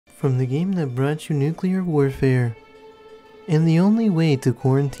from the game that brought you nuclear warfare, and the only way to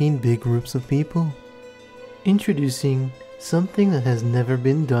quarantine big groups of people. Introducing something that has never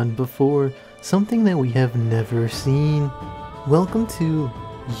been done before, something that we have never seen. Welcome to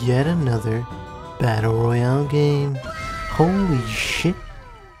yet another Battle Royale game. Holy shit!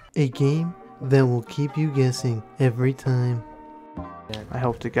 A game that will keep you guessing every time. I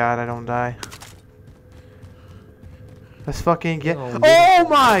hope to God I don't die. Let's fucking get— Oh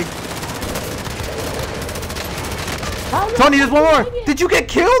my! Tony, there's one more! Did you get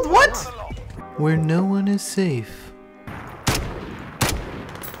killed? What? Where no one is safe.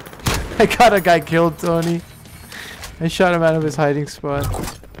 I got a guy killed, Tony. I shot him out of his hiding spot.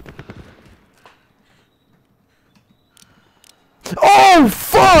 Oh,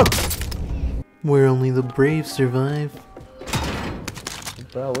 fuck! Where only the brave survive.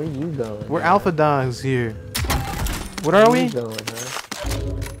 Bro, where you going? We're alpha dogs here. What are we? Where you going, huh?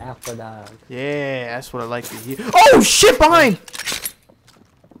 Alpha dog. Yeah, that's what I like to hear. Oh, shit, behind!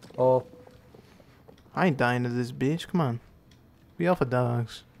 Oh. I ain't dying to this bitch. Come on. We alpha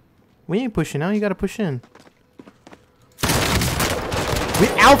dogs. We ain't pushing out. You gotta push in. We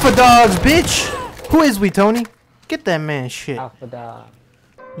alpha dogs, bitch! Who is we, Tony? Get that man shit. Alpha dog.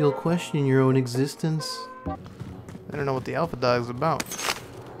 You'll question your own existence. I don't know what the alpha dog is about.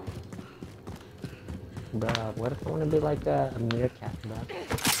 Bruh, what if I want to be like a meerkat, bro?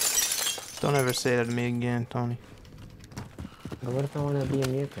 Don't ever say that to me again, Tony. But what if I want to be a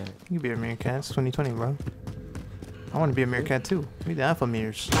meerkat? You can be a meerkat. It's 2020, bro. I want to be a meerkat too. We the alpha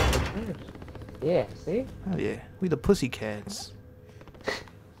meers. Yeah, see? Oh yeah. We the pussy cats.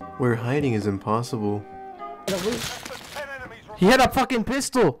 Where hiding is impossible. He had a fucking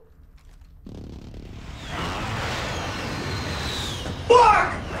pistol!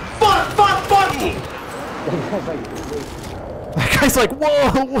 Fuck! That guy's like,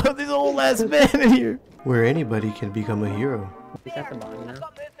 whoa, what, there's a whole ass man in here. Where anybody can become a hero. He's at the bottom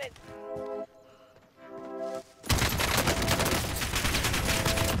now.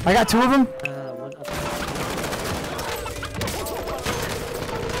 I got two of them. One up.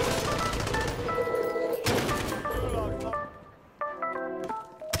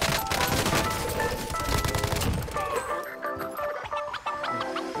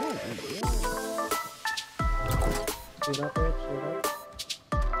 Shoot up, Rich, shoot up.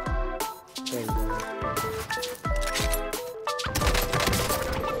 There you go.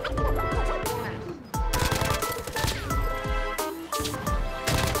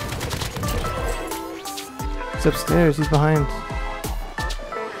 He's upstairs, he's behind.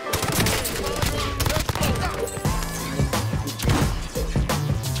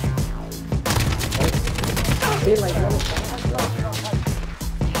 See, like,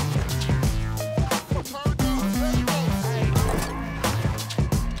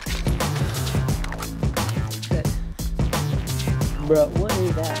 bro, what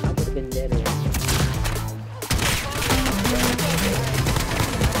is that? I would've been dead already.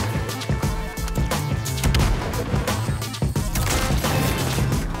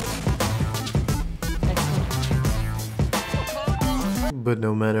 But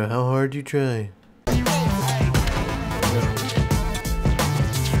no matter how hard you try,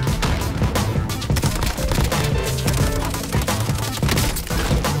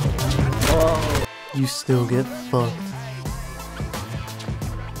 you still get fucked.